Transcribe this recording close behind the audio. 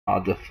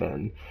I'll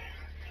defend.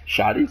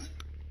 Shotties?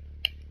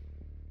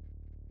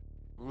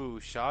 Ooh,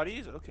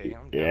 shotties? Okay,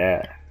 I'm down.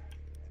 Yeah.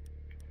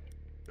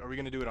 Are we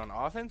gonna do it on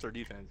offense or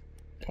defense?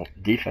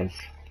 Defense.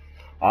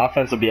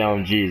 Offense will be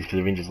LMGs because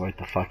we can just light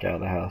the fuck out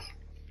of the house.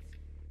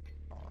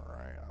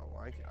 Alright, I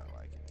like it, I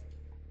like it.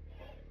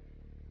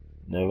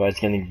 Nobody's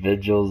getting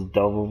Vigil's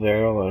double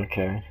barrel?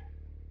 Okay.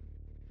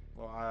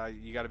 Well,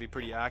 you gotta be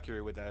pretty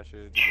accurate with that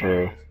shit.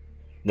 True.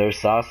 No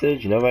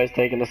sausage? Nobody's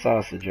taking the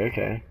sausage,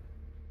 okay.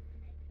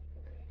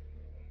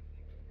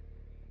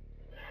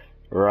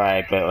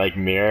 Right, but like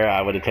Mirror,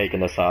 I would have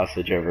taken the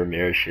sausage over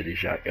Mirror's shitty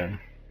shotgun.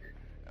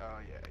 Oh,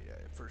 yeah,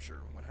 for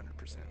sure,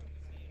 100%.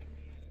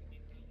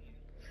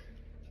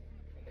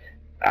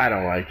 I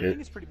don't like I think it.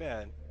 it's pretty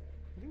bad.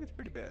 I think it's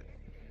pretty bad.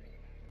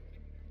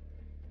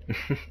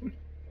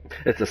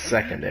 It's a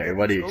secondary,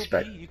 what do you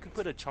expect? You can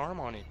put a charm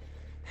on it.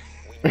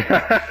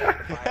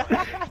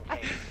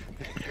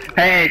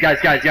 Hey guys,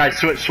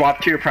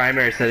 swap to your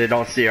primaries so they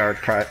don't see our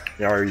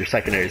your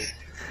secondaries.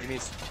 You mean,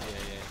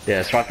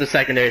 Yeah, swap the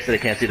secondaries so they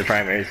can't see the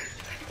primaries.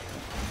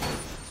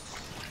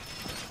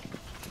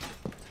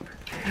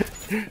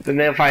 Then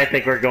they'll probably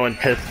think we're going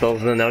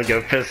pistols and they'll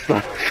go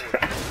pistols.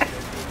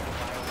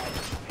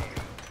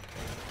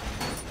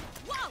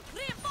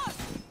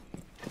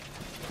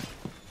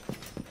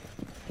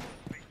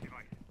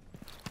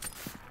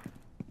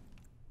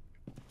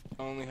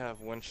 I only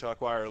have one shock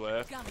wire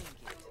left.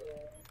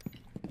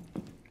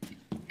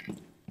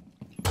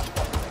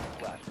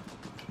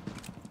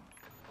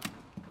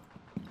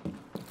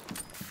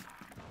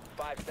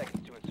 5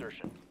 seconds to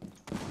insertion.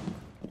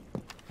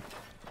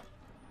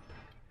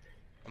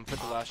 I'm gonna put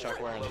the last shock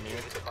wire in the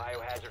mirror. The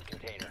biohazard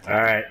container.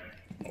 Alright,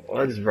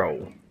 let's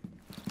roll.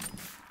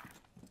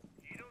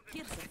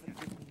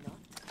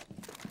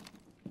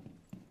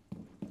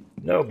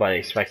 Nobody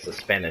expects the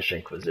Spanish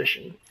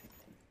Inquisition.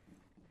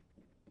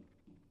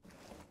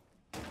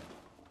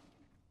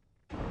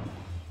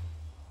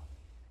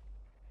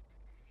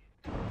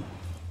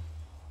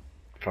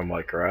 From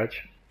what garage?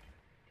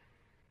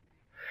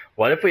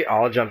 What if we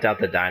all jumped out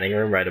the dining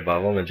room right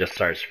above them and just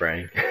start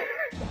spraying?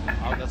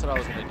 That's what I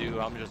was gonna do.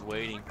 I'm just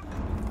waiting.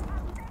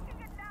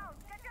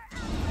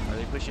 Are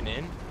they pushing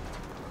in?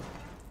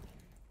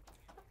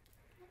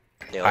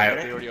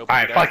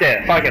 Alright, fuck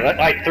it.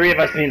 Like 3 of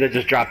us need to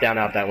just drop down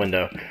out that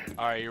window.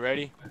 Alright, you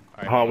ready?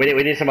 Alright. Oh, we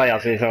need somebody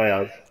else.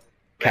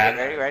 Cat.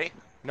 Ready?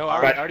 No,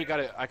 I already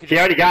got it. He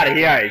already got it.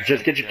 He already.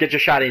 Just get your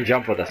shot and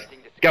jump with us.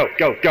 Go.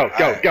 Hit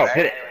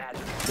it.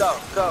 Go.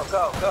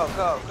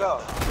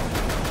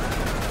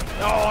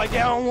 Oh, I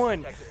down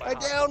one.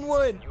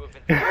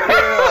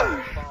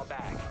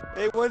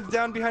 Hey, one's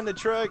down behind the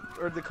truck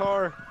or the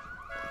car.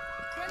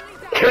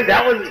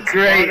 That was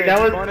great.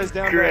 That was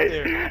down great.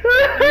 Right there.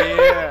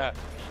 Yeah.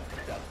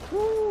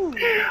 Woo.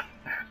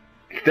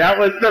 That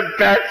was the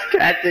best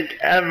tactic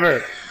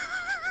ever.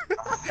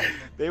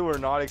 They were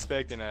not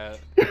expecting that.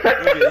 Look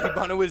at it,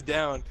 Hibana was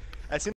down. As soon